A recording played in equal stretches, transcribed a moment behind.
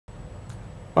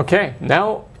Okay,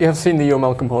 now you have seen the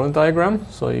UML component diagram,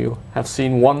 so you have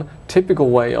seen one typical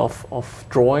way of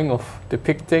drawing, of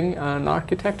depicting an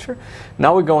architecture.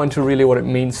 Now we go into really what it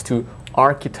means to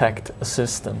architect a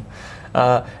system.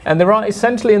 And there are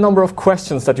essentially a number of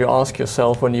questions that you ask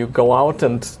yourself when you go out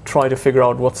and try to figure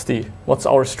out what's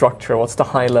our structure, what's the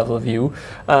high level view.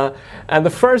 And the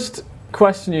first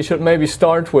question you should maybe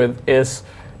start with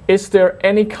is there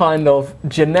any kind of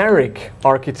generic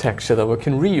architecture that we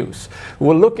can reuse?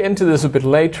 We'll look into this a bit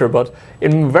later, but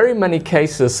in very many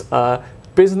cases,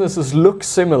 businesses look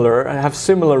similar and have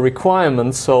similar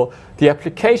requirements, so the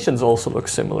applications also look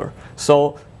similar.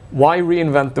 So why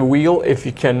reinvent the wheel if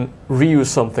you can reuse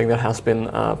something that has been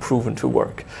proven to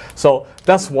work? So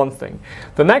that's one thing.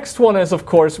 The next one is, of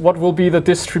course, what will be the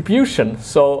distribution?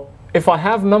 So if I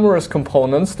have numerous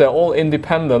components, they're all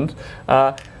independent,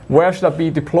 where should I be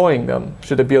deploying them?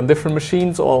 Should they be on different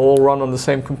machines or all run on the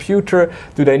same computer?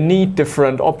 Do they need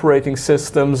different operating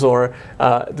systems, or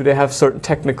do they have certain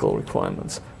technical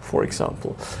requirements, for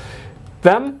example?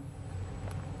 Then,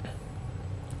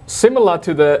 similar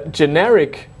to the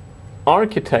generic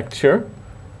architecture,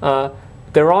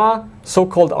 there are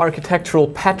so-called architectural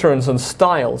patterns and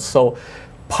styles. So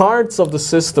parts of the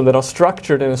system that are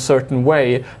structured in a certain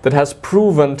way that has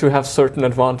proven to have certain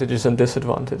advantages and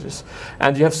disadvantages.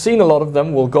 And you have seen a lot of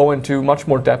them. We'll go into much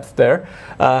more depth there.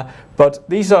 But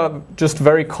these are just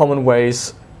very common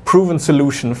ways, proven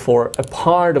solution for a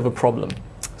part of a problem.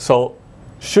 So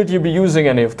should you be using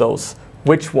any of those?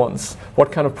 Which ones?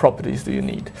 What kind of properties do you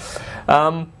need?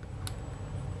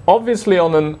 Obviously,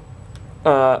 on an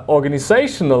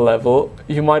organizational level,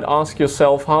 you might ask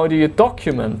yourself, how do you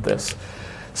document this?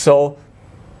 So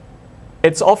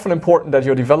it's often important that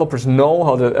your developers know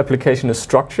how the application is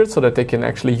structured so that they can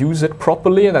actually use it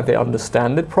properly and that they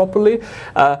understand it properly.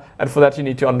 And for that you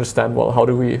need to understand, well, how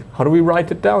do we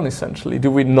write it down essentially?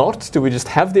 Do we not? Do we just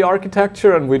have the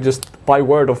architecture and we just by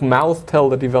word of mouth tell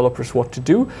the developers what to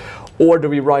do? Or do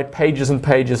we write pages and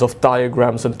pages of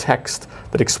diagrams and text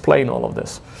that explain all of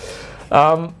this?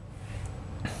 Then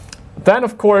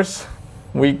of course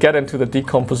we get into the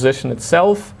decomposition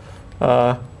itself.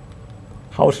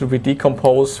 How should we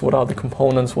decompose? What are the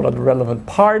components? What are the relevant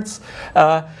parts?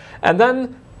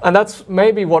 And that's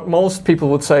maybe what most people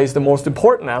would say is the most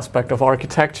important aspect of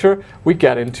architecture. We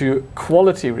get into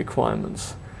quality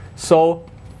requirements. So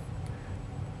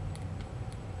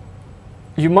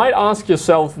you might ask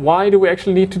yourself, why do we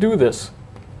actually need to do this?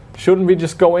 Shouldn't we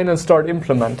just go in and start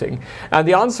implementing? And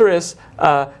the answer is,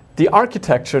 the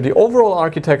architecture, the overall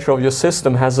architecture of your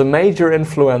system has a major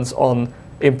influence on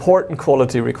important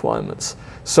quality requirements.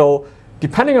 So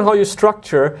depending on how you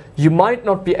structure, you might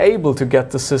not be able to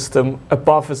get the system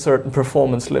above a certain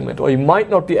performance limit, or you might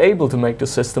not be able to make the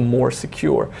system more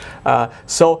secure.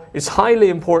 So it's highly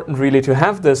important really to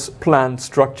have this planned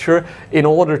structure in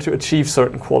order to achieve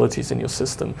certain qualities in your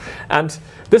system. And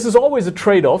this is always a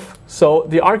trade-off. So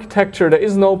the architecture, there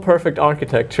is no perfect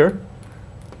architecture.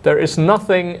 There is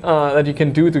nothing that you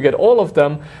can do to get all of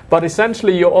them, but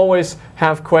essentially you always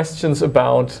have questions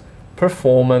about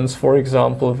performance, for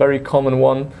example, a very common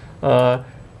one.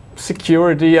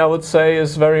 Security, I would say,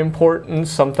 is very important.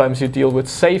 Sometimes you deal with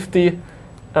safety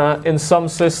in some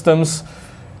systems.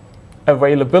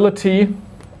 Availability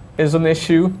is an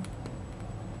issue.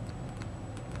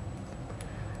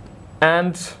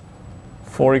 And,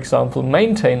 for example,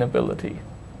 maintainability.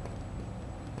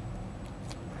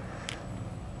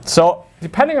 So,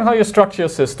 depending on how you structure your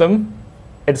system,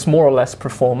 it's more or less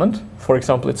performant. For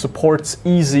example, it supports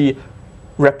easy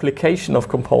replication of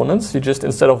components. You just,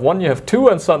 instead of one, you have two,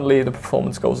 and suddenly the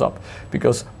performance goes up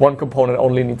because one component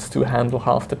only needs to handle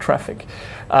half the traffic.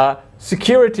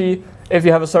 Security, if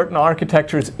you have a certain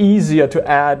architecture, it's easier to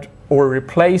add or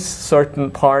replace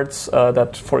certain parts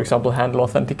that, for example, handle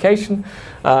authentication.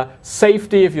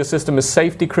 Safety, if your system is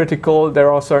safety critical, there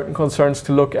are certain concerns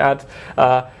to look at.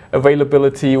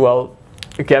 Availability, well,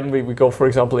 again, we go, for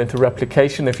example, into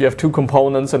replication. If you have two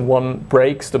components and one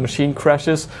breaks, the machine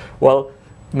crashes, well,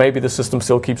 maybe the system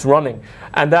still keeps running.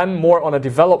 And then more on a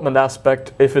development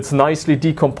aspect, if it's nicely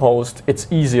decomposed,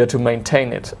 it's easier to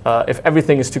maintain it. If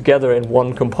everything is together in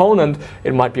one component,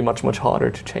 it might be much, much harder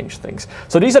to change things.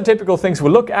 So these are typical things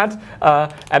we'll look at.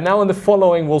 And now in the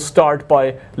following, we'll start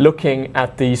by looking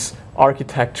at these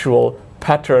architectural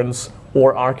patterns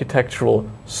or architectural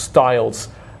styles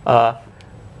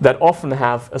that often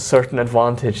have a certain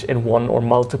advantage in one or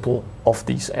multiple of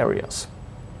these areas.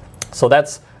 So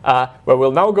that's where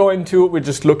we'll now go into. We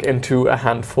just look into a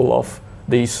handful of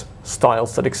these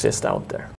styles that exist out there.